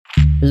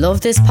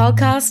Love this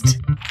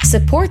podcast?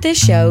 Support this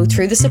show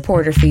through the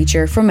supporter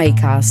feature from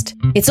Acast.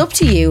 It's up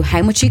to you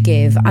how much you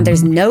give, and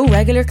there's no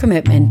regular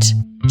commitment.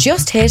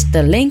 Just hit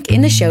the link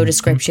in the show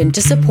description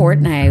to support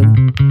now.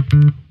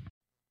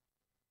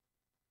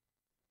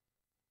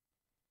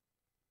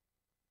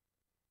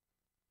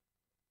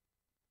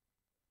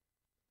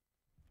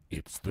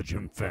 It's the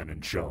Jim Fannin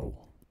Show.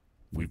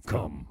 We've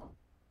come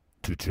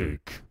to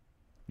take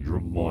your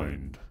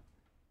mind.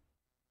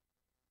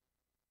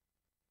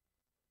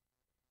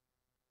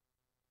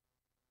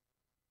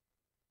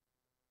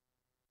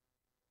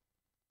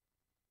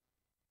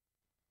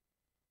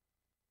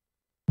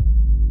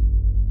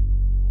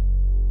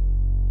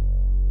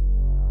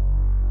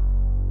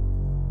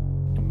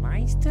 Am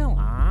I still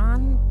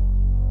on?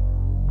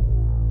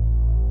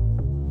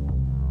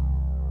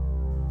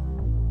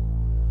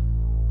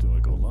 Do I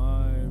go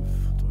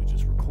live? Do I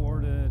just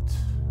record it?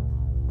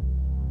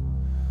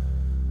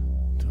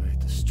 Do I hit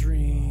the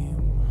stream?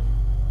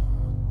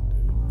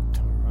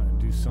 Try and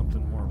do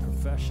something more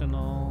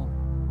professional?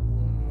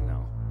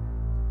 No.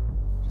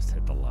 Just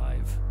hit the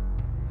live.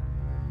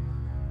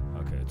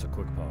 Okay, it's a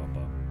quick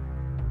pop-up.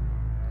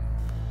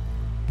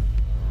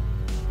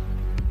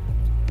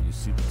 You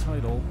see the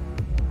title.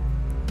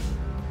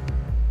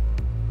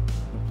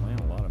 Been playing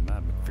a lot of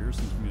Matt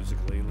McPherson's music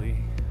lately.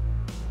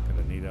 Got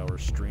an 8-hour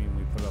stream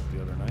we put up the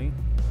other night.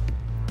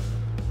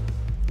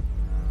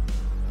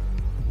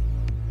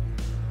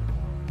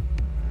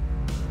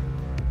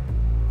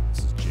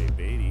 This is Jay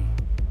Beatty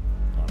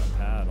on a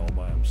pad all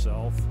by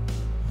himself.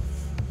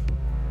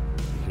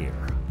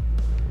 Here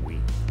we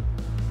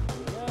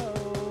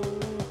go.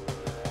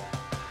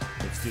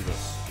 Let's do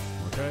this.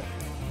 Okay?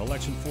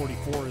 Election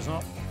 44 is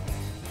up.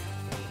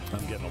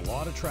 I'm getting a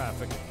lot of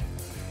traffic.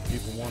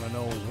 People want to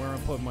know where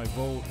I'm putting my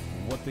vote,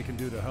 what they can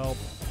do to help.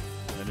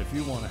 And if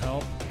you want to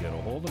help, get a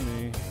hold of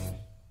me.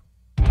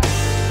 A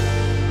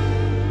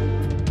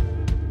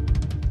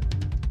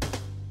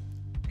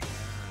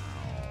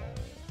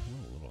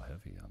little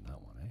heavy on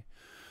that one, eh?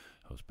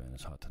 House band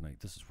is hot tonight.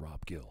 This is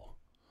Rob Gill.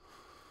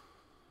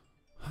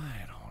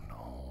 I don't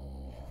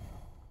know.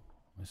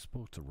 I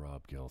spoke to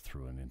Rob Gill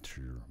through an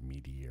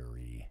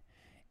intermediary,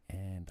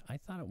 and I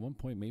thought at one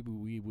point maybe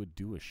we would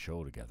do a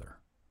show together.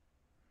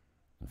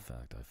 In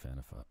fact, I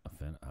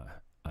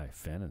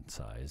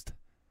fantasized.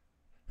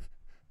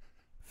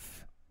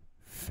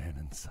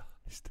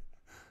 Fantasized.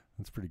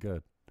 That's pretty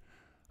good.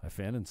 I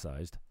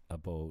fantasized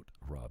about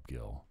Rob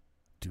Gill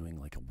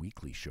doing like a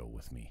weekly show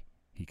with me.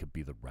 He could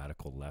be the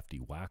radical lefty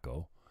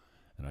wacko,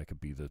 and I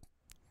could be the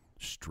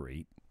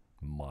straight,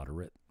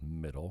 moderate,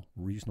 middle,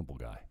 reasonable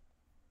guy.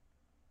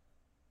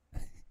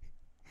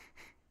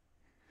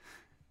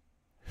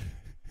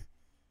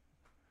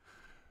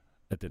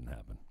 That didn't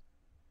happen.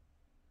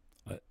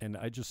 And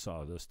I just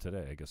saw this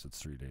today. I guess it's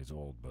 3 days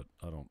old, but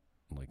I don't,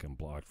 I'm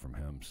blocked from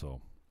him, so.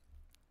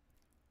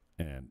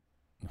 And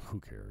who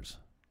cares?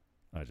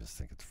 I just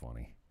think it's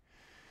funny.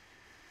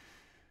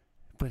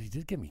 But he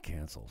did get me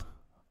canceled.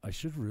 I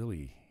should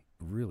really,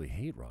 really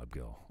hate Rob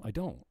Gill. I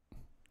don't.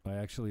 I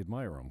actually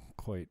admire him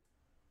quite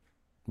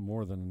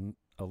more than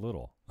a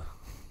little.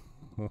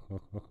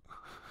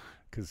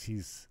 Because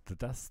he's the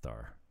Death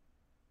Star.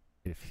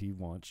 If he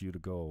wants you to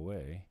go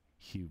away,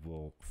 he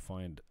will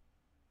find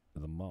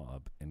the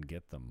mob and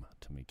get them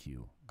to make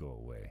you go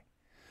away.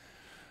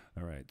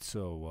 All right,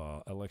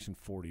 so election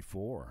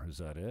 44, is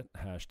that it?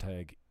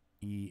 Hashtag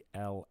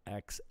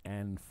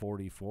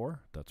ELXN44.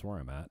 That's where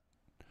I'm at.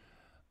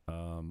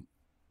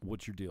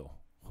 What's your deal?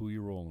 Who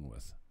you rolling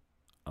with?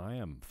 I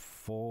am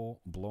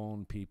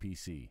full-blown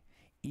PPC,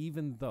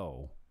 even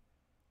though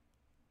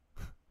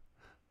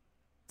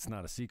it's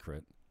not a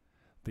secret.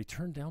 They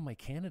turned down my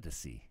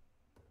candidacy.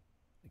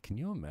 Can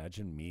you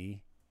imagine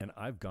me? And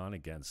I've gone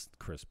against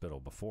Chris Biddle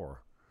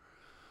before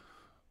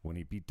when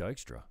he beat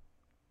Dykstra.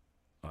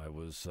 I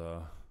was,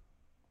 the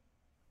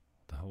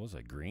hell was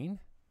I, green?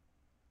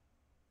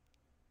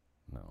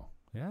 No.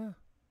 Yeah?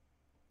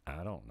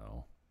 I don't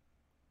know.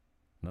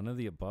 None of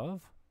the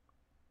above?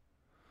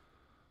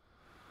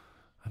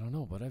 I don't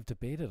know, but I've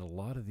debated a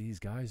lot of these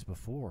guys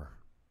before.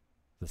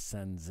 The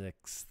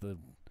Senziks, the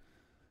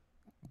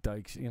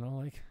Dykes,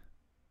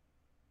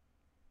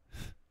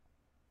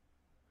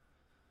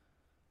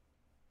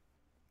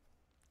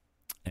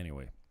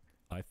 Anyway,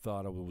 I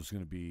thought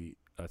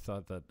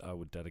that I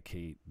would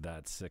dedicate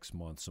that 6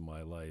 months of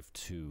my life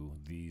to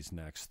these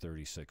next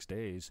 36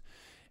 days.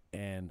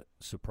 And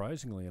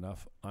surprisingly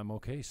enough, I'm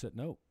okay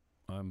sitting out.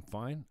 I'm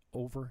fine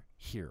over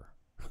here.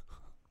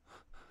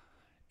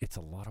 It's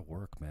a lot of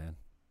work, man.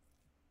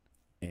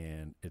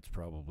 And it's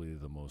probably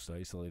the most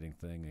isolating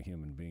thing a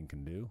human being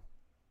can do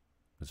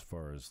as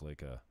far as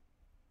like a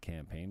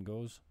campaign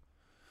goes.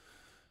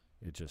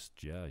 It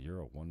just, you're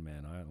a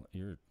one-man island.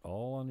 You're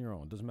all on your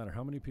own. Doesn't matter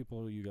how many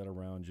people you got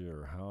around you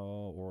or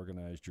how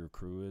organized your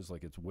crew is.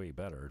 Like, it's way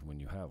better when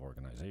you have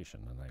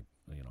organization. And I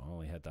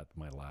only had that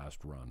my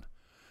last run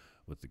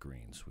with the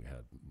Greens. We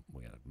had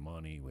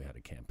money. We had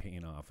a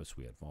campaign office.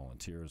 We had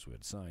volunteers. We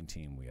had sign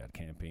team. We had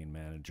campaign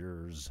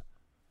managers.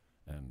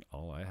 And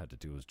all I had to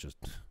do was just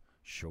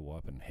show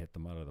up and hit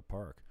them out of the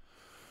park.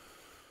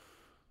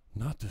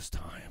 Not this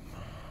time.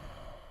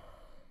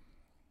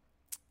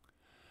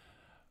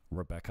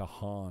 Rebecca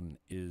Hahn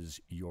is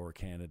your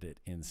candidate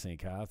in St.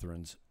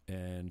 Catharines,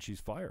 and she's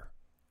fire.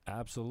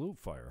 Absolute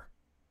fire.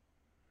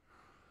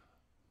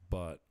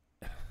 But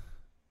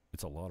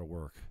it's a lot of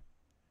work.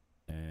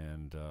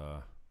 And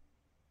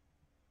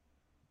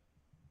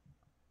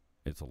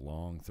it's a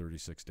long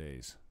 36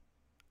 days.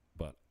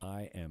 But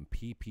I am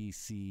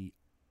PPC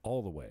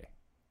all the way.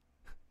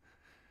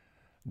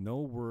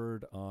 No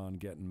word on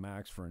getting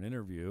Max for an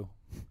interview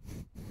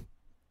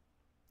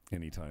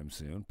anytime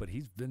soon, but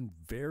he's been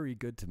very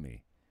good to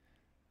me.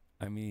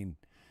 I mean,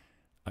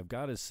 I've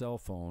got his cell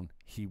phone.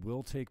 He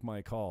will take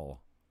my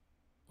call,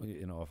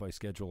 if I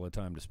schedule a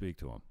time to speak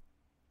to him.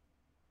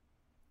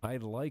 I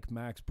like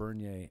Max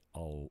Bernier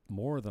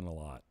more than a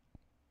lot.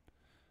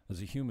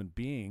 As a human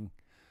being,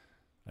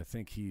 I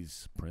think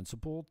he's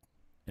principled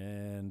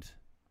and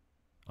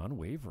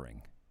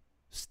unwavering,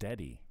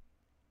 steady,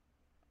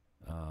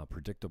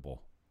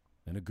 predictable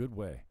in a good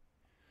way.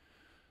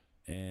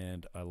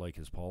 And I like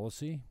his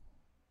policy.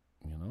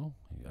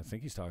 I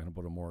think he's talking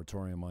about a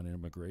moratorium on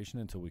immigration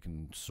until we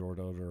can sort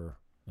out our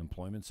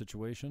employment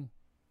situation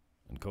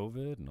and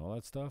COVID and all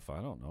that stuff.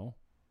 I don't know.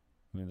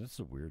 I mean, this is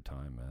a weird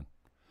time, man.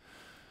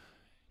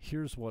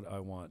 Here's what I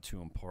want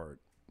to impart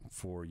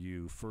for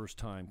you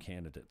first-time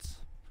candidates.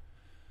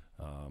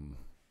 And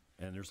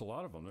there's a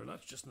lot of them. They're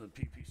not just in the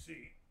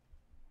PPC.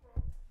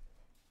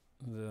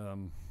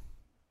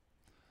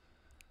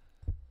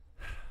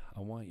 I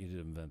want you to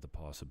invent the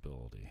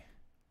possibility.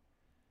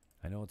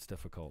 I know it's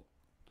difficult,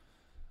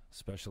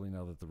 especially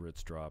now that the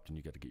writ's dropped and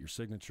you got to get your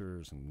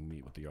signatures and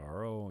meet with the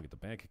RO and get the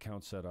bank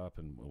account set up,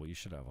 and well, you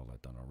should have all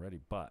that done already.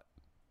 But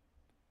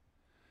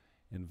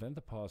invent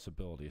the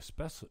possibility,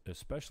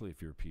 especially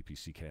if you're a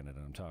PPC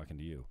candidate. I'm talking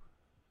to you.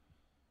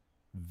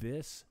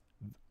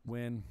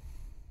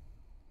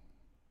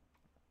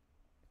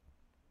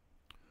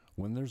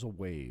 When there's a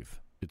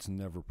wave, it's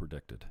never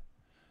predicted.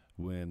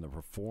 When the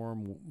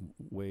reform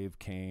wave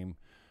came,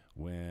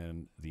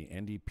 when the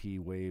NDP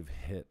wave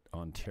hit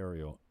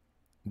Ontario,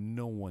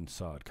 no one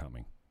saw it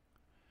coming.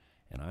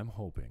 And I'm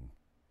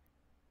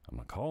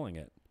not calling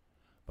it,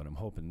 but I'm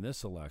hoping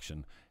this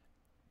election,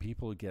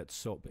 people get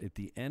at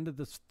the end of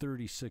this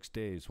 36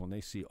 days, when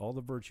they see all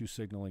the virtue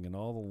signaling and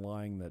all the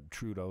lying that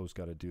Trudeau's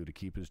got to do to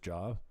keep his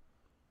job,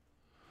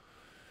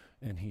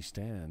 and he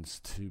stands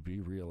to be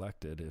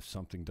reelected if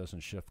something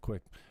doesn't shift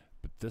quick.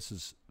 But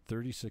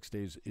 36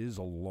 days is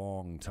a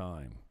long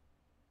time.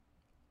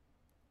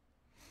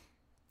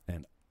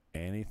 And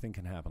anything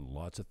can happen.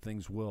 Lots of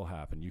things will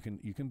happen. You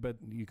can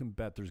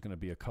bet there's going to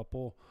be a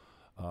couple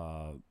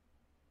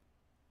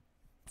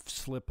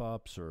slip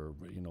ups or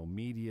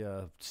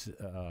media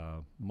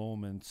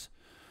moments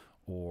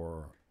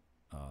or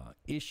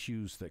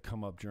issues that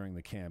come up during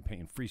the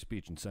campaign. Free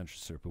speech and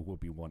censorship will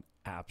be one,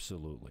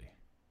 absolutely.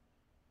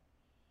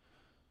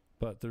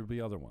 But there'll be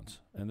other ones,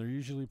 and they're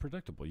usually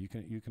predictable. You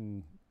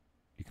can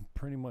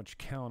pretty much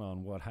count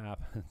on what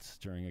happens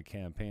during a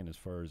campaign as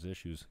far as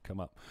issues come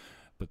up.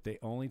 But they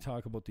only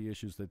talk about the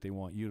issues that they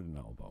want you to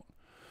know about.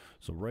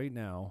 So right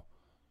now,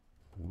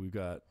 we're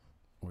going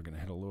to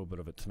hit a little bit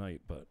of it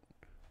tonight, but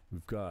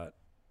we've got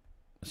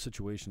a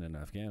situation in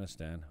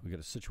Afghanistan. We've got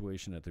a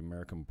situation at the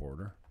American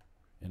border.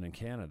 And in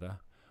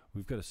Canada,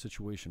 we've got a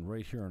situation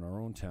right here in our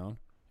own town.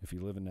 If you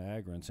live in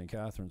Niagara and St.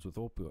 Catharines, with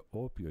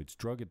opioids,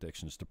 drug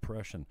addictions,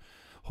 depression,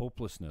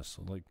 hopelessness,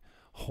 like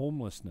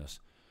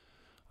homelessness.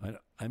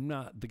 I'm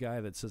not the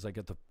guy that says I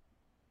got the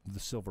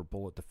silver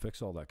bullet to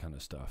fix all that kind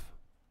of stuff.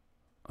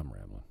 I'm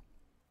rambling.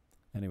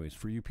 Anyways,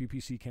 for you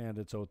PPC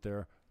candidates out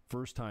there,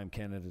 first-time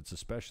candidates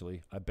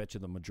especially, I bet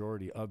you the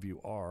majority of you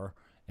are,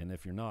 and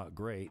if you're not,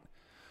 great.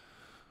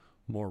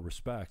 More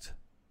respect.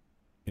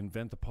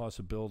 Invent the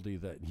possibility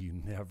that you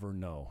never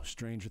know.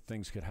 Stranger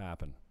things could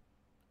happen.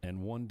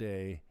 And one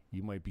day,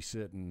 you might be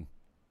sitting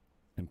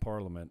in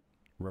Parliament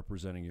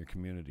representing your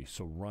community.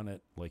 So run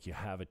it like you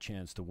have a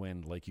chance to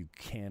win, like you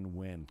can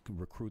win.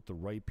 Recruit the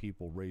right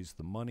people, raise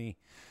the money,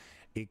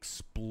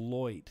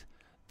 exploit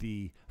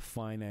the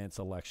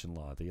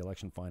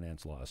election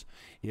finance laws.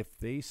 If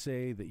they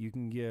say that you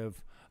can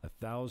give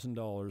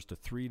 $1,000 to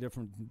 3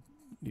 different,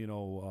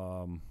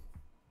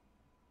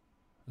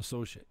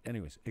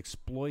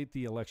 exploit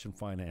the election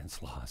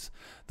finance laws,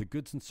 the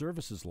goods and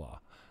services law.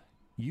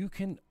 You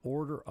can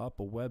order up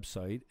a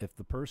website if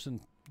the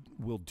person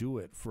will do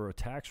it for a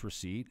tax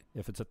receipt.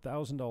 If it's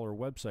 $1,000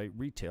 website,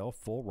 retail,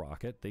 full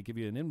rocket, they give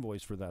you an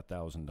invoice for that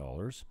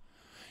 $1,000.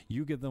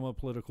 You give them a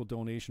political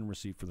donation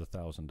receipt for the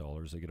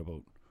 $1,000. They get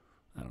about,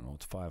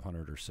 it's $500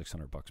 or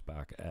 $600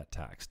 back at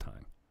tax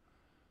time.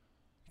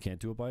 You can't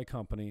do it by a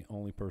company,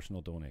 only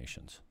personal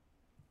donations.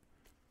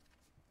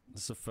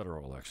 This is a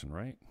federal election,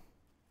 right?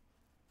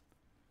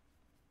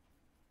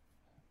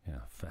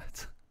 Yeah,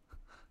 fat.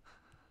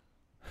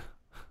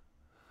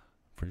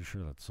 Pretty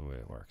sure that's the way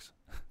it works.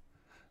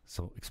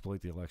 So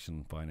exploit the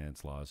election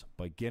finance laws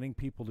by getting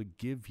people to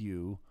give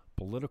you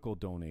political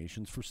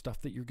donations for stuff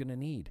that you're going to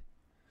need.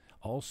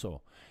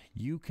 Also,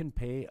 you can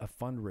pay a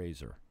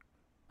fundraiser,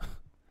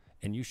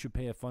 and you should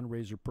pay a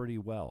fundraiser pretty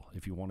well.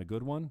 If you want a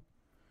good one,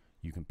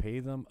 you can pay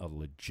them a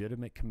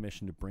legitimate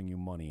commission to bring you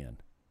money in.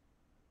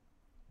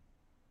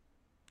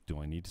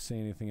 Do I need to say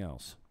anything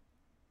else?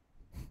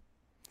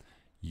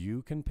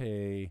 You can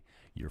pay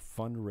your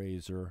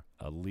fundraiser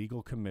a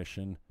legal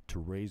commission to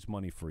raise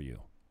money for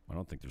you. I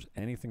don't think there's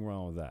anything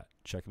wrong with that.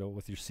 Check it out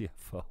with your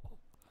CFO.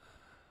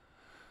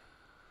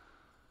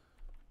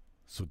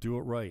 So do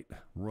it right.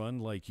 Run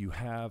like you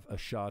have a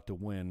shot to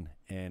win.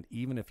 And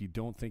even if you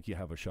don't think you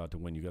have a shot to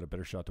win, you got a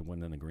better shot to win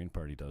than the Green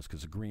Party does,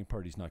 because the Green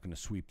Party's not going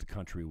to sweep the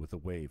country with a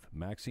wave.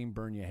 Maxime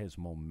Bernier has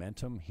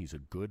momentum. He's a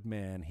good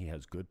man. He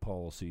has good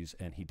policies,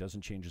 and he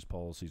doesn't change his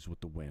policies with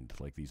the wind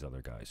like these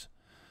other guys.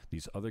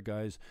 These other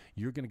guys,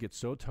 you're going to get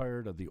so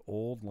tired of the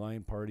old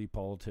line party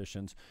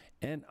politicians,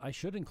 and I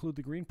should include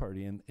the Green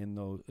Party in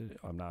those.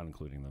 I'm not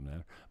including them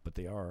there, but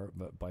they are,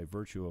 but by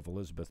virtue of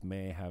Elizabeth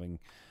May having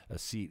a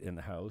seat in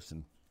the House,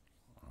 and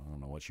I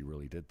don't know what she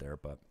really did there,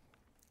 but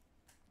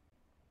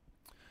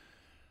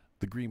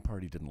the Green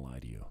Party didn't lie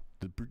to you.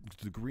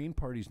 The Green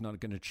Party's not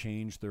going to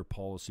change their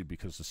policy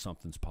because of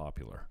something's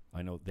popular.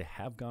 I know they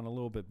have gone a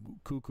little bit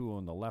cuckoo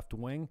on the left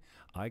wing.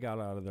 I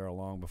got out of there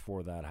long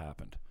before that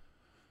happened.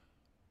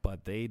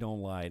 But they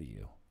don't lie to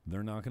you.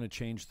 They're not going to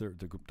change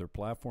their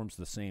platform's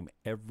the same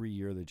every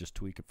year. They just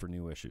tweak it for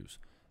new issues.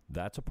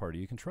 That's a party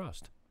you can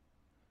trust.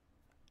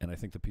 And I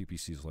think the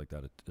PPC is like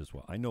that as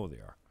well. I know they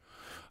are.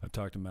 I've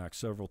talked to Max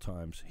several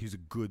times. He's a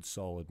good,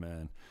 solid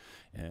man,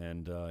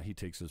 and he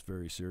takes this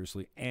very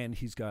seriously. And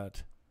he's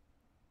got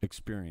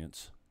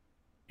experience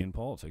in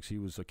politics. He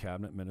was a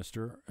cabinet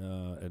minister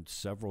at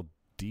several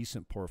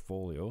decent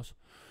portfolios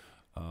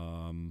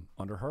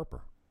under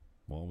Harper.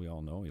 Well, we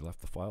all know he left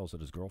the files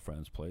at his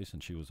girlfriend's place,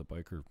 and she was a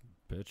biker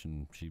bitch,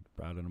 and she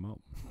ratted him out.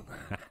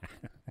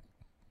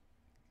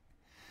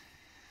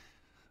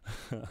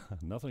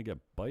 Nothing to get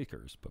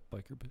bikers, but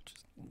biker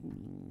bitches.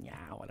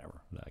 Yeah,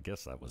 whatever. I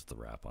guess that was the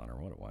rap on her.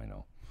 What do I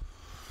know?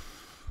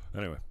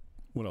 Anyway,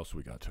 what else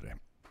we got today?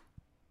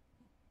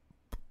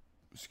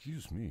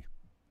 Excuse me.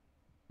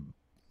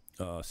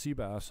 Sea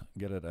bass,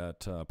 get it at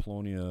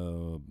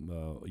Polonia,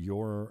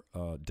 your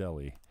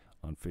deli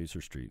on Facer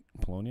Street.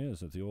 Polonia,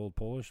 is it the old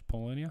Polish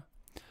Polonia?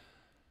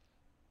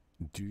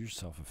 Do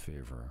yourself a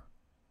favor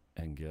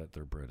and get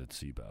their breaded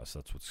sea bass.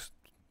 That's what's,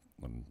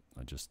 when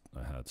I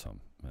had some,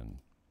 and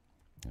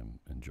I'm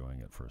enjoying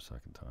it for a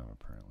second time,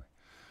 apparently.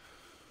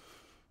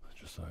 I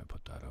just thought I'd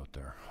put that out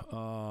there.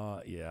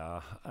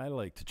 Yeah, I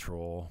like to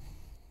troll.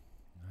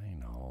 I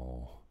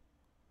know.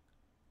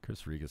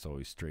 Chris Regas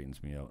always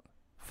straightens me out.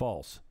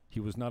 False. He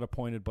was not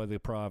appointed by the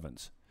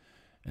province,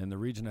 and the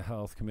Regional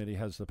Health Committee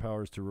has the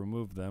powers to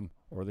remove them,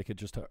 or they could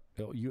just...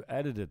 you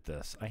edited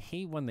this. I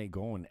hate when they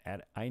go and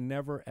edit. I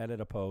never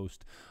edit a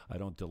post. I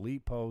don't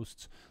delete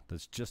posts.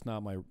 That's just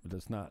not my...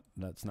 That's not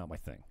my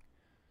thing.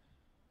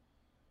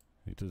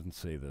 He doesn't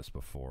say this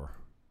before.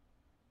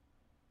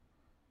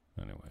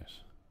 Anyways,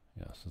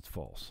 yes, it's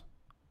false.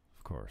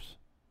 Of course.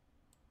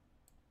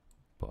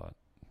 But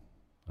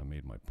I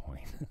made my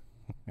point.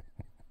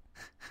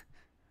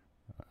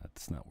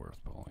 It's not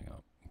worth pulling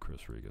up.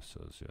 Chris Regas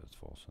says, yeah, it's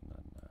false. And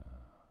then,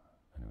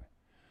 anyway.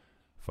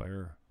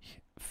 Fire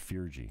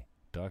Feargy.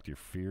 Dr.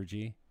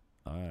 Feargy,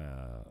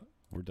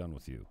 we're done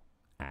with you.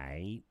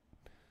 I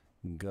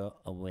go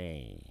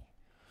away.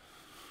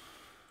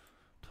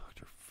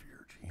 Dr.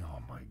 Feargy, oh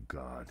my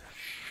God.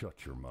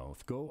 Shut your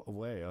mouth. Go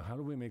away. How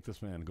do we make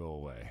this man go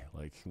away?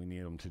 Like, we need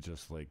him to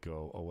just, like,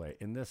 go away.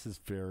 And this is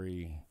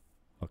very,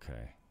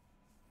 okay.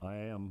 I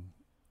am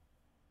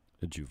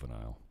a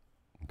juvenile,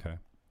 okay?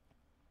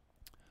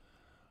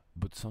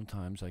 But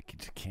sometimes I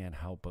can't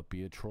help but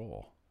be a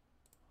troll.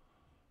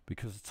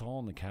 Because it's all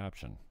in the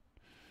caption.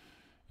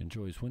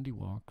 Enjoys windy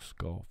walks,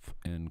 golf,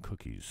 and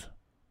cookies.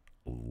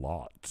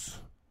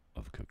 Lots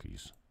of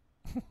cookies.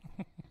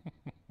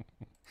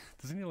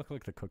 Doesn't he look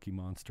like the Cookie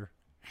Monster?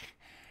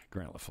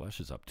 Grant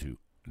LaFleche is up to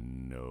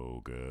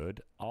no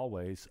good.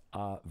 Always.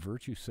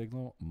 Virtue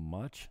Signal,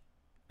 much.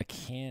 I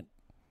can't.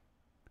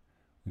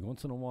 Like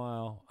once in a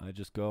while, I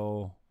just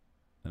go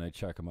and I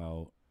check them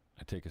out.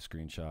 I take a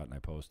screenshot and I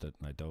post it,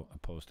 and I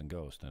post and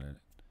ghost. And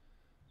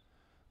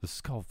this is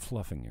called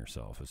fluffing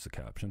yourself, is the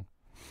caption.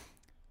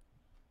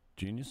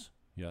 Genius?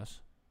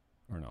 Yes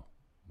or no?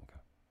 Okay.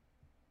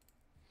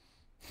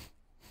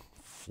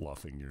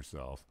 Fluffing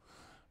yourself.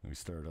 We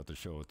started out the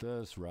show with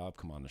this. Rob,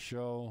 come on the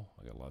show.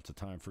 I got lots of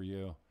time for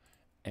you.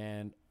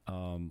 And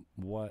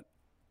what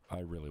I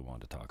really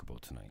wanted to talk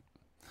about tonight.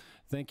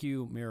 Thank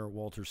you, Mayor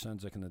Walter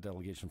Sendzik and the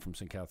delegation from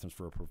St. Catharines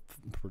for a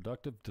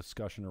productive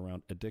discussion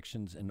around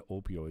addictions and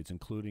opioids,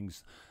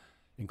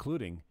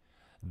 including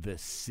the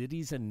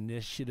city's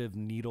initiative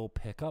needle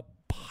pickup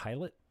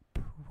pilot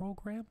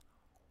program.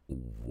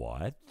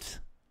 What?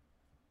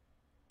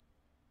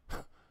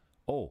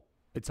 Oh,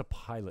 it's a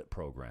pilot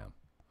program.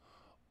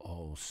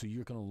 Oh, so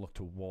you're going to look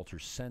to Walter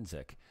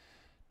Sendzik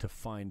to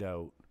find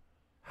out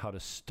how to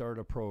start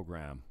a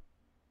program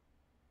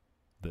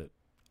that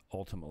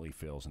ultimately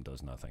fails and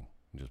does nothing.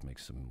 It just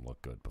makes him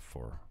look good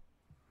before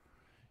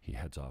he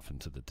heads off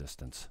into the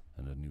distance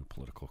in a new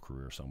political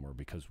career somewhere,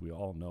 because we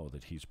all know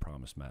that he's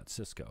promised Matt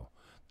Cisco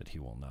that he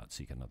will not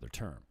seek another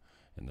term.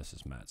 And this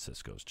is Matt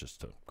Cisco's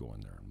just to go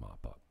in there and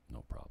mop up.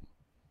 No problem.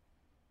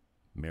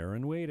 Mayor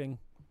in waiting.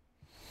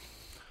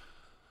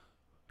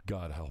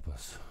 God help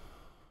us.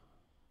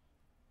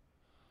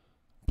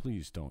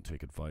 Please don't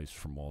take advice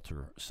from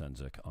Walter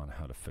Sendzik on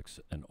how to fix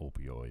an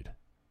opioid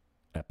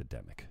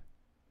epidemic.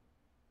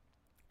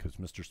 Because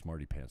Mr.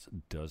 Smarty Pants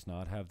does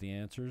not have the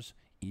answers,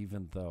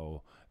 even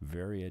though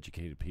very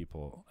educated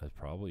people have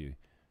probably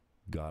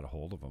got a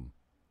hold of him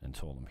and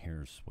told him,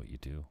 here's what you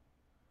do.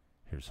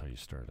 Here's how you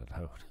start it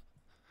out.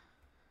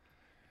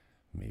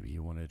 Maybe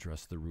you want to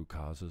address the root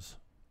causes.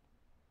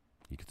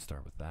 You could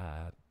start with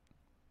that.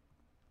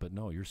 But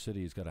no, your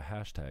city's got a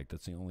hashtag.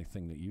 That's the only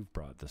thing that you've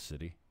brought the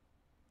city.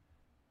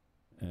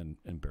 And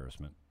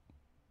embarrassment.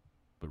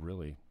 But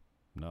really,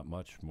 not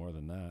much more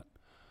than that.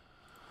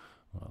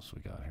 What else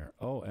we got here?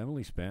 Oh,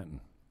 Emily Spanton.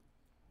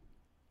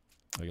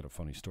 I got a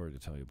funny story to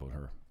tell you about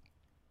her.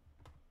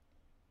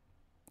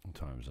 What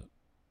time is it?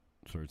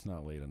 Sorry, it's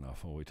not late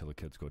enough. I'll wait till the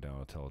kids go down.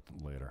 I'll tell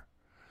it later.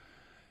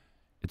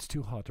 It's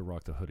too hot to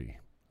rock the hoodie,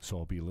 so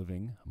I'll be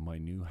living my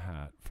new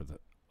hat for the...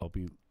 I'll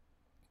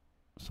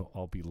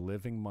be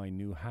living my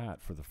new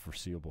hat for the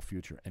foreseeable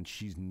future. And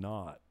she's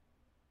not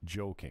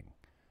joking.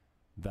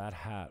 That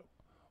hat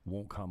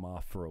won't come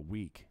off for a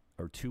week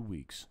or 2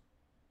 weeks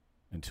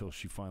until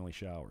she finally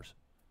showers.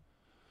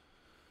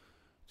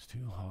 It's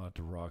too hot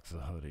to rock the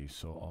hoodie,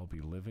 so I'll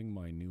be living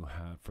my new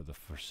hat for the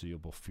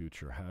foreseeable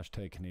future.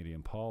 Hashtag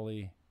Canadian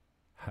Polly.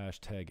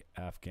 Hashtag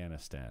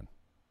Afghanistan.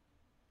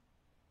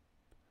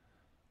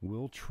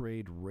 We'll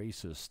trade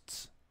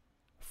racists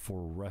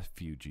for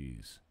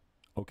refugees.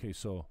 Okay,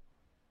 so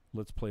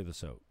let's play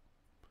this out.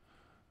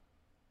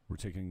 We're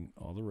taking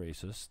all the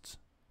racists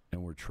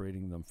and we're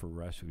trading them for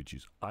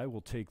refugees. I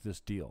will take this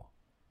deal,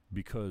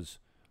 because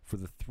for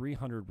the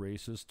 300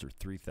 racists or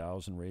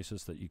 3,000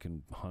 racists that you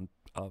can hunt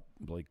up,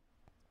 like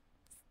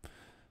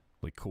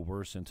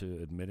coerce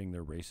into admitting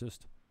they're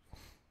racist,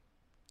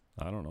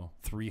 I don't know,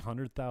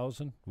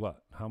 300,000?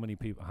 What? How many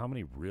people? How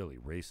many really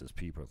racist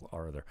people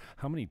are there?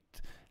 How many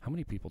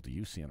people do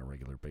you see on a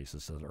regular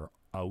basis that are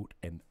out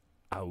and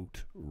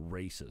out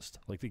racist?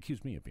 Like, they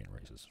accuse me of being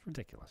racist. It's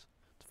ridiculous.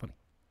 It's funny.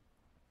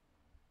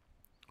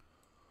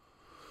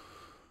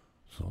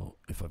 So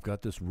if I've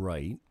got this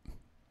right,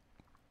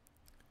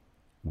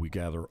 we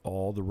gather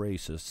all the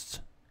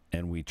racists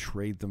and we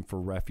trade them for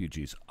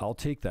refugees. I'll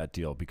take that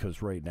deal,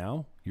 because right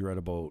now you're at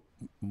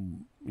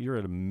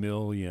a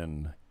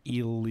million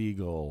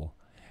illegal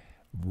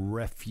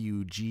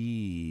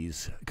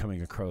refugees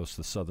coming across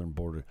the southern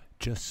border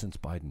just since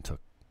Biden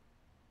took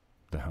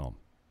the helm,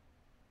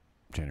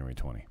 January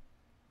 20.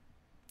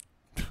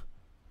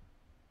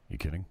 You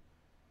kidding?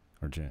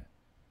 Or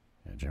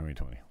January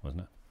 20,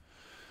 wasn't it?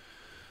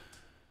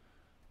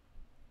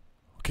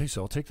 Okay,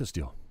 so I'll take this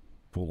deal.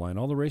 We'll line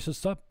all the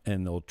racists up,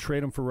 and they'll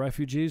trade them for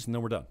refugees, and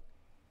then we're done.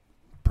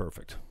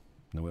 Perfect.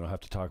 Then we don't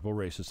have to talk about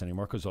racists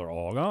anymore, because they're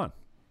all gone.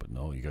 But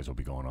no, you guys will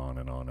be going on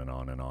and on and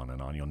on and on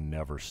and on. You'll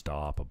never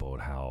stop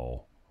about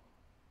how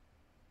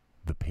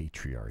the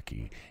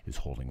patriarchy is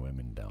holding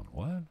women down.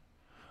 What?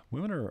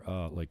 Women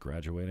are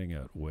graduating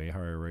at way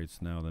higher rates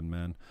now than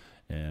men,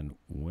 and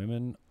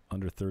women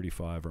under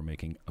 35 are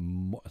making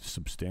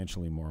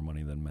substantially more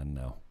money than men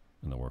now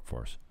in the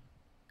workforce.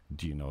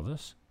 Do you know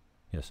this?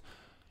 Yes.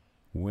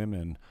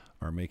 Women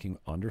are making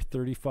under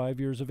 35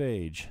 years of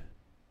age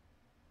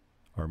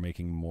are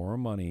making more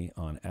money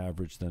on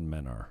average than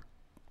men are.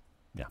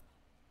 Yeah.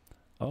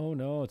 Oh,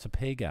 no, it's a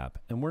pay gap.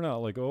 And we're not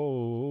like,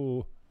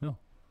 oh, no.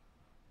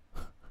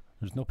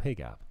 There's no pay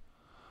gap.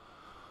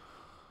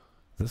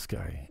 This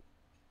guy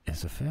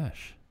is a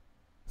fish.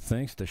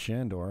 Thanks to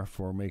Shandor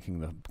for making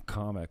the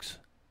comics.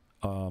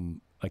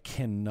 I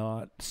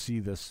cannot see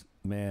this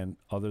man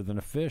other than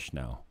a fish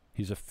now.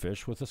 He's a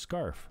fish with a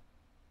scarf.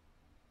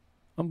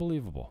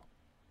 Unbelievable.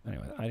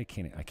 Anyway, I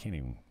can't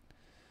even.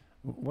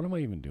 What am I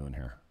even doing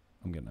here?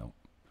 I'm getting out.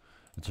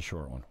 It's a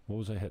short one. What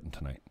was I hitting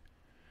tonight?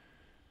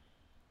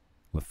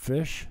 The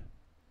fish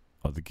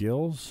of the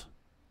gills.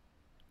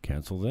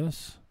 Cancel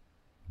this.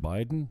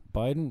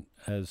 Biden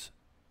has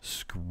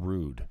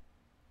screwed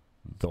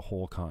the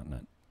whole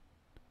continent.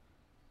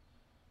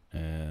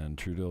 And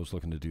Trudeau's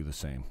looking to do the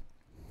same.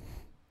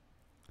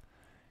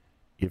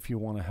 If you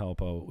want to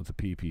help out with the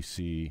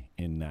PPC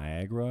in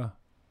Niagara,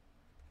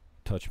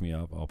 touch me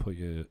up. I'll put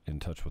you in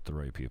touch with the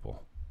right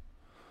people.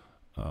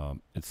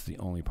 It's the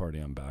only party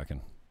I'm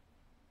backing.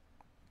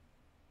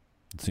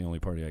 It's the only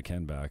party I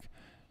can back.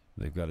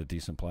 They've got a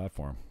decent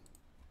platform.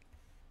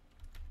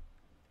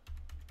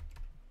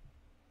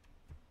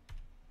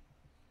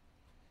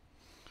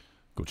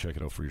 Go check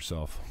it out for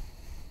yourself.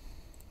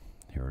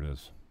 Here it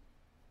is.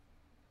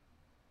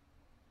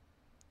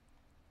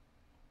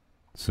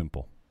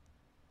 Simple.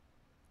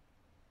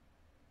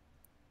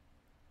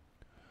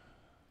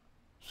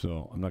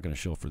 So I'm not going to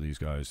shill for these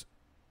guys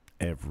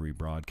every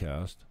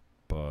broadcast,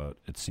 but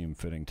it seemed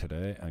fitting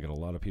today. I got a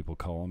lot of people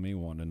calling me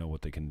wanting to know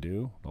what they can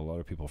do. A lot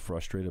of people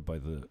frustrated by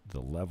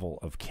the level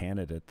of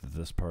candidate that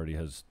this party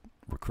has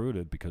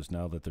recruited, because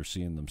now that they're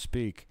seeing them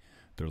speak,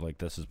 they're like,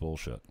 this is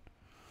bullshit.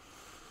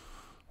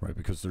 Right?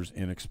 Because there's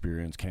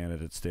inexperienced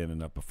candidates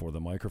standing up before the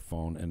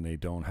microphone and they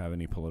don't have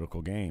any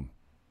political game.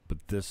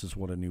 But this is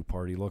what a new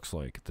party looks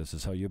like. This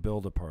is how you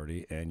build a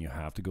party, and you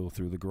have to go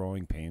through the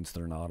growing pains.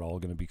 They're not all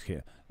going to be...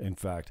 In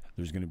fact,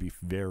 there's going to be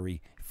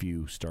very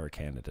few star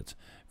candidates.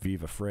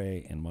 Viva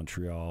Frey in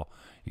Montreal.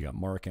 You got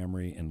Mark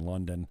Emery in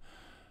London.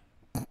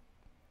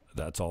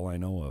 That's all I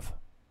know of.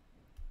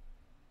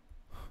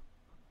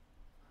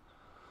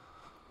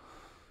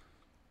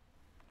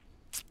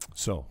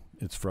 So,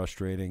 it's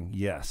frustrating.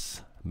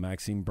 Yes,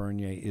 Maxime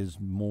Bernier is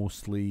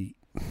mostly...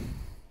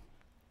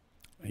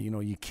 You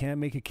know, you can't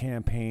make a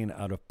campaign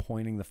out of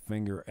pointing the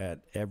finger at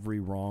every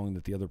wrong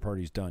that the other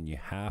party's done. You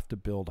have to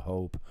build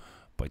hope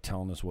by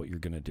telling us what you're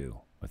going to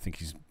do. I think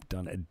he's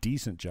done a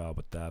decent job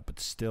with that, but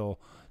still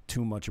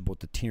too much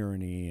about the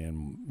tyranny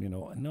and, you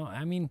know, no,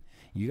 I mean,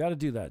 you got to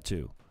do that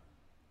too.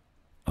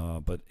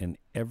 But in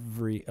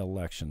every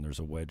election, there's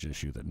a wedge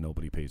issue that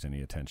nobody pays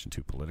any attention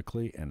to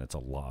politically, and it's a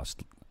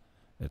lost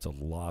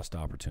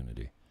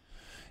opportunity.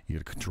 You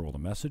got to control the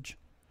message.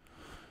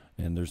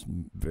 And there's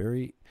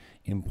very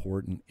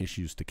important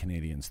issues to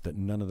Canadians that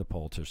none of the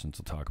politicians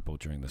will talk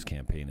about during this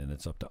campaign, and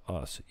it's up to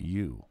us,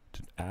 you,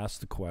 to ask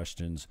the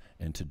questions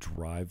and to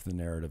drive the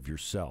narrative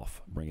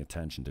yourself. Bring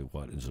attention to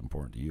what is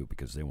important to you,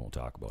 because they won't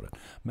talk about it.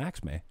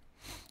 Max may.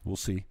 We'll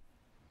see.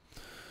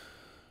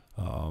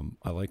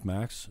 I like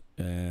Max,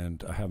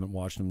 and I haven't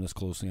watched him this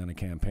closely on a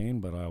campaign,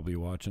 but I'll be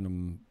watching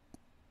him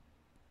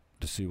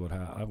to see what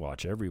I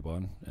watch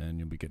everyone, and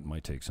you'll be getting my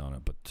takes on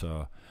it.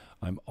 But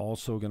I'm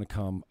also going to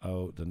come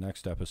out the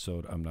next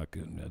episode.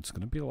 It's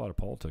going to be a lot of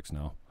politics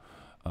now.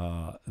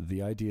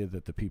 The idea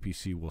that the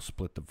PPC will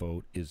split the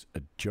vote is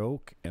a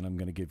joke, and I'm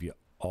going to give you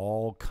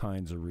all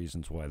kinds of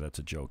reasons why that's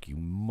a joke. You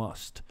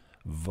must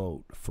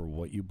vote for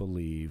what you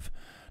believe,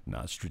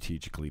 not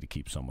strategically to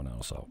keep someone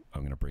else out.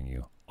 I'm going to bring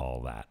you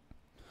all that.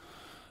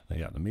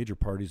 Yeah, the major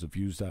parties have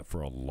used that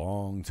for a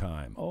long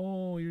time.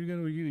 Oh,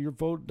 your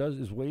vote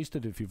is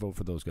wasted if you vote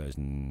for those guys.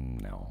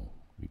 No,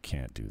 you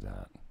can't do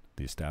that.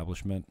 The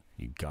establishment,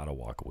 you got to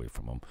walk away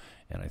from them.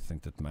 And I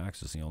think that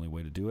Max is the only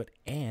way to do it.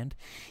 And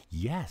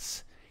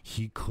yes,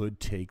 he could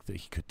take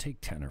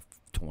 10 or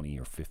 20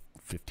 or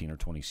 15 or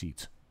 20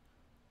 seats.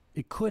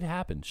 It could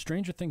happen.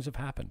 Stranger things have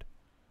happened.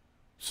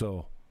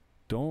 So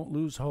don't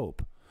lose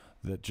hope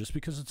that just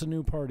because it's a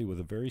new party with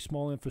a very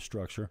small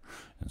infrastructure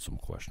and some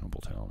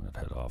questionable talent at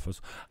head office,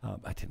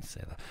 I didn't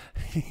say that.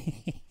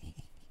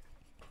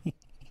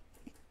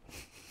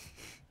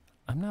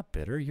 I'm not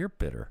bitter. You're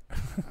bitter.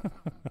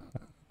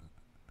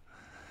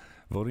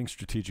 Voting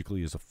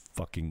strategically is a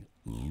fucking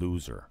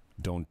loser.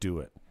 Don't do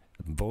it.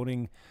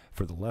 Voting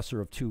for the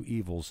lesser of two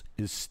evils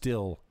is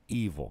still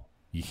evil.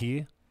 You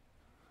hear?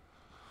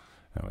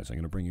 Anyways, I'm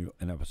going to bring you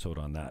an episode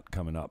on that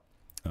coming up.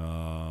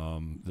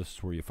 This is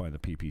where you find the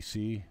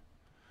PPC.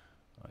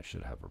 I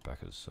should have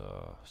Rebecca's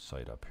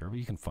site up here, but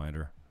you can find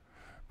her.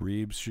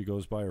 Reeves, she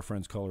goes by, her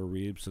friends call her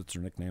Reeves. That's her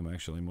nickname,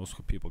 actually.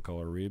 Most people call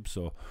her Reeves.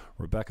 So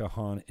Rebecca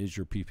Hahn is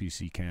your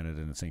PPC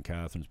candidate in St.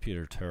 Catharines.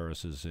 Peter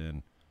Terrace is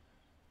in,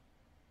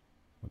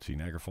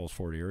 Niagara Falls,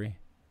 Fort Erie?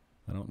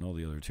 I don't know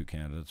the other two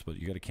candidates, but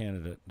you got a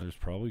candidate. There's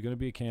probably going to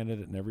be a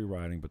candidate in every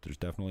riding, but there's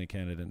definitely a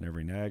candidate in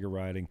every Niagara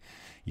riding.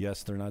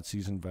 Yes, they're not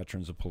seasoned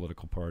veterans of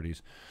political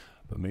parties,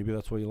 but maybe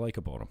that's what you like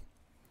about them.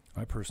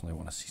 I personally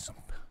want to see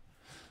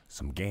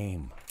some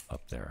game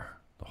up there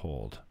to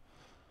hold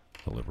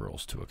the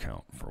Liberals to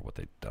account for what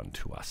they've done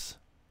to us.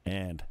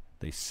 And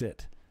they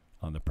sit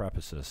on the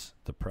precipice.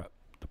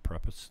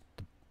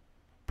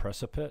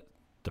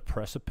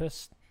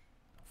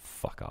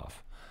 Fuck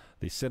off.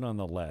 They sit on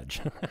the ledge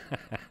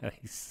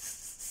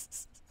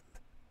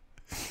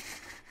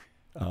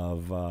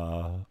of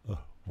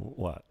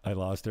what? I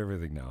lost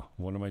everything now.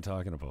 What am I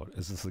talking about?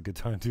 Is this a good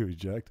time to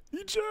eject?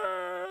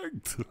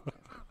 Eject!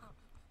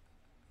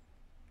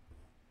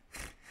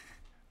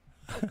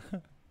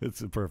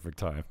 It's a perfect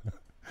time.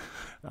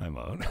 I'm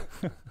out.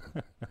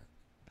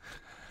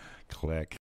 Click.